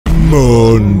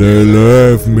Monday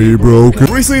left me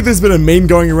broken. Recently, there's been a meme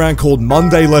going around called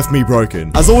Monday left me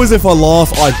broken. As always, if I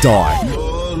laugh, I die.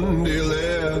 Monday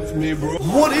left me broken.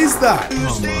 What is that?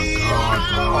 Oh my god.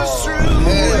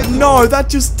 No, that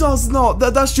just does not.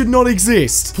 That should not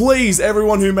exist. Please,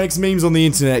 everyone who makes memes on the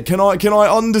internet, can I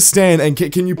understand and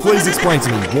can you please explain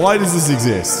to me why does this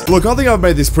exist? Look, I think I've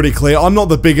made this pretty clear. I'm not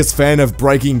the biggest fan of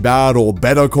Breaking Bad or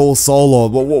Better Call Saul or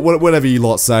whatever you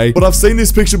lot say, but I've seen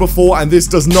this picture before and this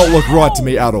does not look right to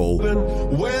me at all.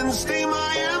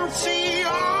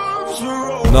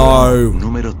 No.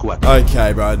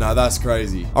 Okay, bro. No, that's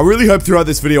crazy. I really hope throughout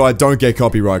this video I don't get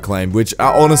copyright claimed, which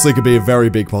honestly could be a very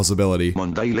big possibility.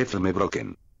 Monday left me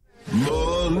broken.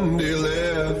 Monday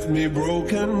left me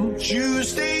broken.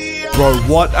 Tuesday. Bro,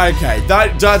 what? Okay,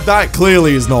 that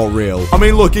clearly is not real. I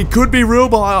mean, look, it could be real,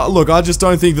 but look, I just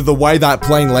don't think that the way that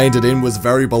plane landed in was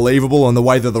very believable, and the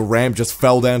way that the ramp just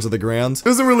fell down to the ground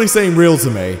doesn't really seem real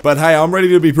to me. But hey, I'm ready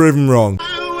to be proven wrong.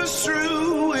 I was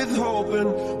through with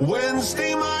hoping.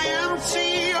 Wednesday, my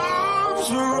empty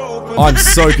arms were open. I'm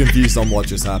so confused on what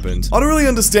just happened. I don't really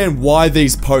understand why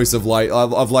these posts of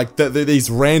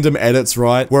these random edits,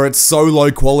 right, where it's so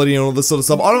low quality and all this sort of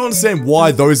stuff. I don't understand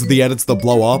why those are the edits that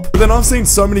blow up. But then I've seen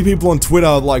so many people on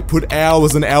Twitter like put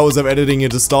hours and hours of editing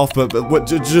into stuff, but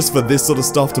just for this sort of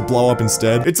stuff to blow up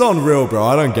instead. It's unreal, bro.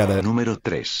 I don't get it. Número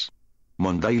 3.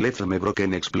 Monday left me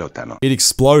broken explotano. It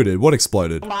exploded. What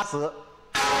exploded?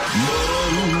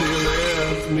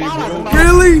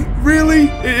 Really? Really?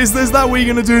 Is that what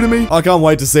you're gonna do to me? I can't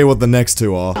wait to see what the next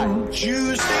two are.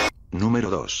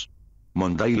 Número 2.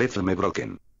 Monday left me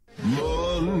broken.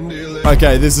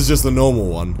 Okay, this is just the normal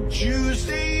one.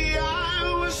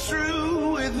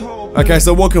 Okay,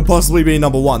 so what could possibly be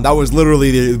number 1? That was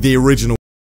literally the original.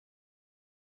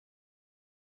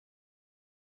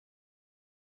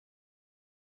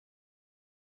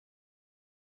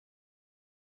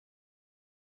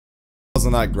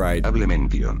 Wasn't that great?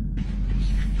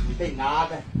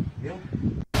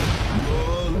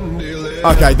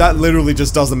 Okay, that literally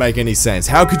just doesn't make any sense.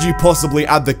 How could you possibly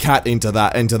add the cat into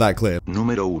that clip?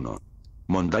 Número 1.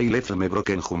 Monday left me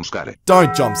broken jumpscare.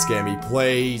 Don't jump scare me,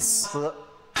 please. Okay,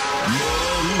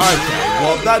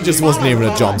 well, that just wasn't even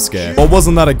a jump scare. Or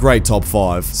wasn't that a great top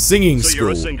 5? Singing so school.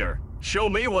 You're a singer. Show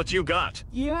me what you got.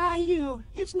 Yeah, you.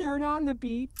 It's Nerd on the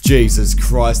Beat. Jesus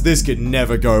Christ, this could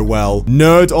never go well.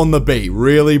 Nerd on the Beat,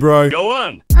 really, bro? Go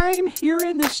on. I am here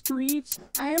in the streets.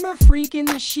 I am a freak in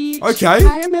the sheets. Okay.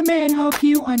 I am a man, hope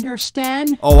you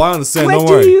understand. Oh, I understand, What don't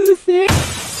do worry. you think?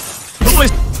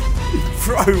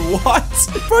 Bro, what?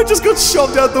 Bro just got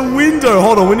shoved out the window.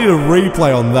 Hold on, we need a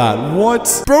replay on that.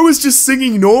 What? Bro was just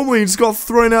singing normally and just got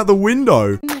thrown out the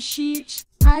window. In the sheets.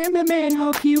 I am a man,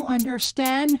 hope you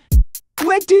understand.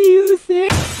 What do you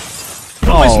think?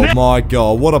 Oh my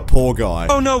god, what a poor guy.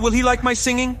 Oh no, will he like my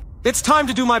singing? It's time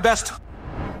to do my best.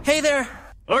 Hey there.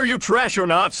 Are you trash or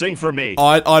not? Sing for me.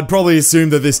 I'd probably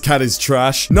assume that this cat is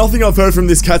trash. Nothing I've heard from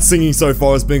this cat singing so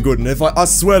far has been good, and if I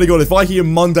swear to god, if I hear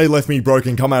Monday left me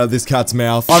broken come out of this cat's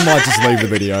mouth, I might just leave the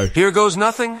video. Here goes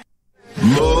nothing.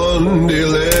 Monday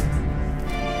left.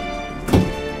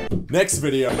 Next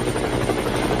video.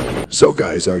 So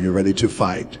guys, are you ready to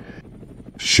fight?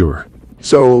 Sure.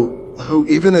 So, who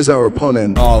even is our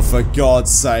opponent? Oh, for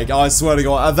God's sake, I swear to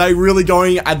God, are they really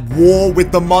going at war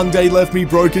with the Monday left me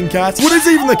broken cat? What is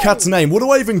even the cat's name? What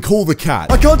do I even call the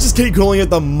cat? I can't just keep calling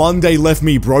it the Monday left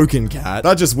me broken cat.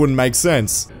 That just wouldn't make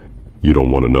sense. You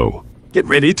don't want to know. Get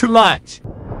ready to launch.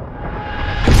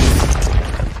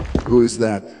 Who is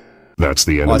that? That's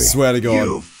the enemy. I swear to God.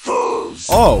 You fools.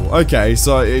 Oh, okay,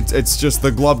 so it's just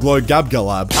the Glub Glow Gabga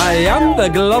Lab. I am the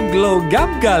Glub Glow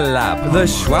Gabga Lab. The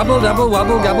Schwabble Double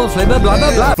Wobble Gabble Flibber blah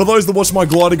blah blah. For those that watch my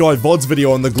Glider Guy VODs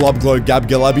video on the Glub Glow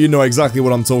Gabga Lab, you know exactly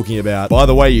what I'm talking about. By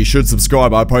the way, you should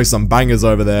subscribe, I post some bangers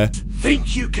over there.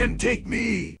 Think you can take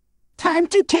me? Time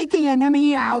to take the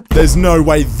enemy out. There's no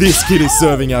way this kid is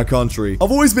serving our country.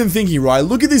 I've always been thinking, right,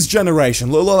 look at this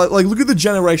generation, look at the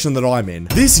generation that I'm in.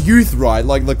 This youth, right,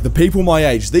 like the people my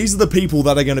age, these are the people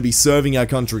that are going to be serving our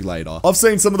country later. I've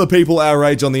seen some of the people our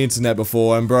age on the internet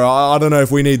before, and bro, I don't know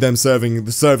if we need them serving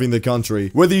the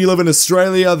country. Whether you live in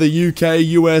Australia, the UK,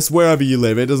 US, wherever you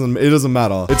live, it doesn't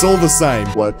matter. It's all the same.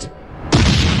 What?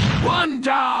 One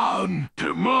down,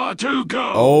 2 more to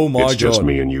go. Oh my God. It's just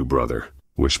me and you, brother.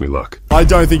 Wish me luck. I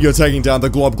don't think you're taking down the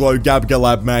Glub Glow Gabga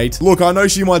Lab, mate. Look, I know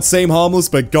she might seem harmless,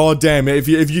 but goddamn, if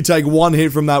you take one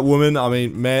hit from that woman, I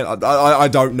mean, man, I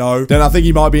don't know. Then I think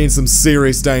you might be in some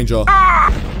serious danger.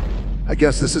 I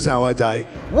guess this is how I die.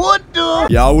 What the?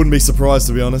 Yeah, I wouldn't be surprised,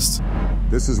 to be honest.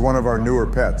 This is one of our newer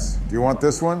pets. Do you want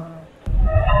this one?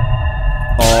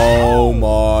 Oh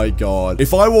my god.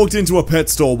 If I walked into a pet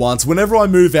store once, whenever I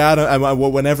move out and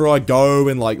whenever I go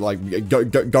and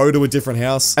go to a different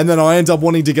house, and then I end up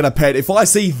wanting to get a pet, if I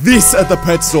see this at the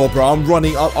pet store, bro, I'm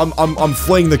running, I'm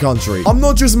fleeing the country. I'm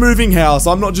not just moving house,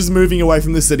 I'm not just moving away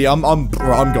from the city, I'm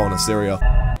going to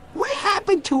Syria. What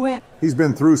happened to it? He's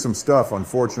been through some stuff,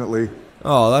 unfortunately.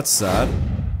 Oh, that's sad.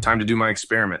 Time to do my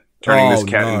experiment. Turning this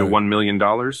cat no. into $1 million.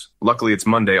 Luckily, it's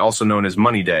Monday, also known as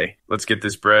Money Day. Let's get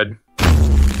this bread.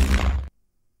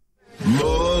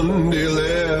 Monday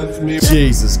left me.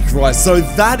 Jesus Christ. So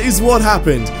that is what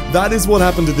happened. That is what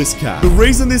happened to this cat. The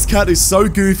reason this cat is so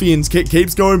goofy and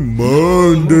keeps going,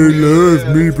 Monday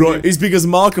left me, bro, is because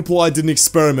Markiplier did an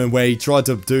experiment where he tried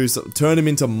to turn him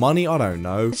into money. I don't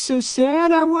know. So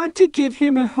sad, I want to give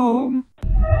him a home.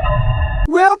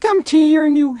 Welcome to your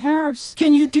new house.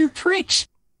 Can you do tricks?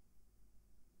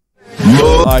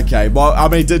 Okay, well, I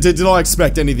mean, did I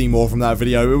expect anything more from that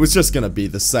video? It was just gonna be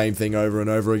the same thing over and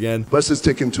over again. Bus is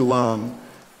taking too long.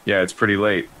 Yeah, it's pretty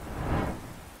late.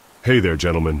 Hey there,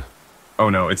 gentlemen. Oh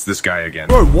no, it's this guy again.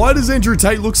 Bro, why does Andrew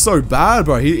Tate look so bad,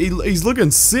 bro? He's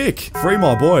looking sick. Free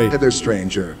my boy. Hey there,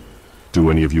 stranger. Do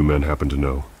any of you men happen to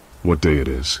know what day it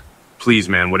is? Please,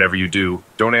 man, whatever you do,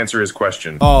 don't answer his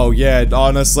question. Oh, yeah,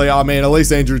 honestly, I mean, at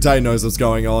least Andrew Tate knows what's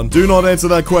going on. Do not answer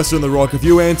that question, The Rock. If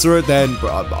you answer it, then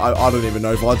I don't even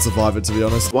know if I'd survive it, to be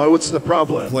honest. Why, what's the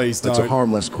problem? Please don't. It's a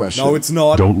harmless question. No, it's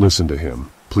not. Don't listen to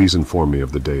him. Please inform me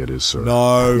of the day it is, sir.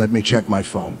 No. Let me check my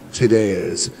phone. Today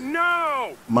is...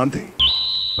 No! Monday.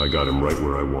 I got him right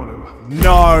where I want him.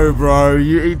 No, bro.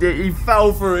 He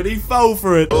fell for it. He fell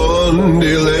for it.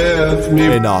 Monday left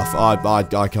me. Enough.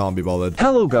 I can't be bothered.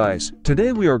 Hello guys,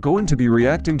 today we are going to be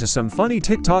reacting to some funny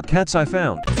TikTok cats I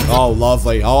found. Oh,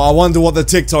 lovely. Oh, I wonder what the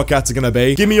TikTok cats are gonna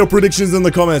be. Give me your predictions in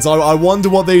the comments. I wonder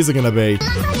what these are gonna be. What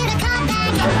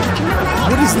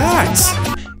is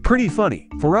that? Pretty funny,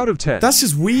 4 out of 10. That's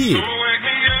just weird.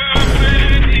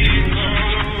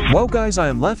 Well guys, I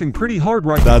am laughing pretty hard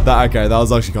right Okay, that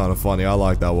was actually kind of funny. I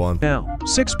like that one. now.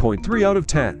 6.3 out of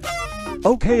 10.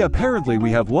 Okay, apparently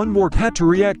we have one more cat to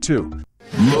react to.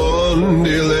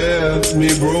 Monday left me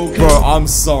broken. Bro, I'm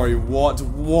sorry. What?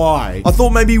 Why? I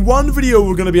thought maybe one video we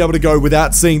were gonna be able to go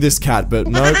without seeing this cat, but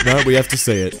no, we have to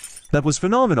see it. That was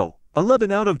phenomenal.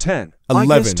 11 out of 10.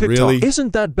 11, I guess TikTok really?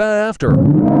 isn't that bad after.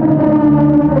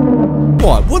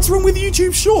 What? What's wrong with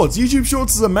YouTube Shorts? YouTube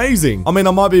Shorts is amazing. I mean,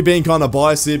 I might be being kind of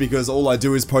biased here because all I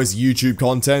do is post YouTube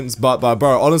content, but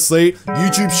bro, honestly,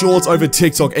 YouTube Shorts over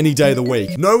TikTok any day of the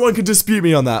week. No one can dispute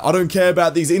me on that. I don't care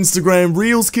about these Instagram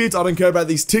Reels kids. I don't care about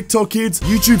these TikTok kids.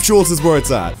 YouTube Shorts is where it's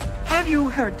at. Have you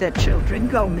heard that children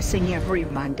go missing every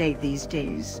Monday these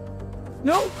days?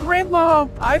 No, Grandma,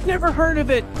 I've never heard of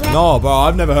it. No, bro,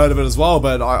 I've never heard of it as well,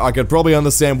 but I could probably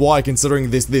understand why, considering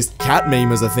this cat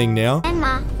meme is a thing now.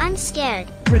 Grandma, I'm scared.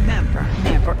 Remember,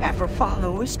 never ever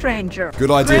follow a stranger. Good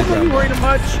idea, Grandma, you worried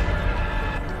much?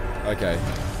 Okay.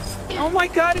 Oh my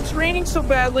god, it's raining so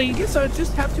badly. Guess I'll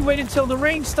just have to wait until the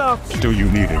rain stops. Do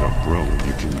you need an umbrella?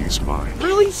 You can use mine.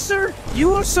 Really, sir?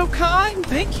 You are so kind.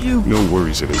 Thank you. No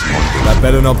worries, it is Monday. That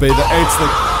better not be it's the...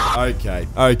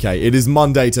 Okay, it is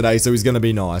Monday today, so he's gonna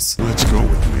be nice. Let's go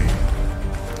with me.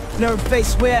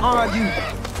 Nerdface, where are you?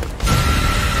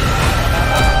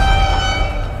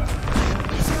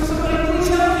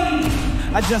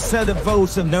 I just said the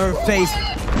voice of Nerdface.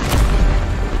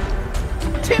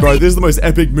 Bro, this is the most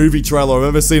epic movie trailer I've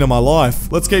ever seen in my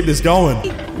life. Let's keep this going.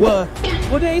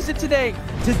 What day is it today?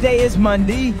 Today is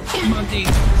Monday. Monday.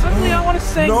 Suddenly I want to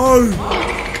say... No!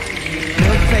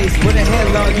 Nerdface, what the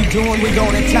hell are you doing? We're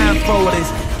going in time for this.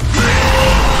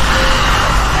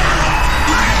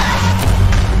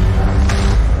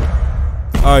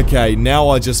 Okay, now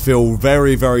I just feel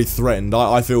very, very threatened.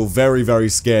 I feel very, very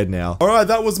scared now. Alright,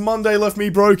 that was Monday Left Me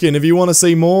Broken. If you want to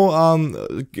see more,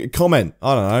 comment.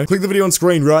 I don't know. Click the video on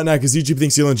screen right now because YouTube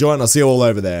thinks you'll enjoy it and I'll see you all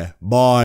over there. Bye.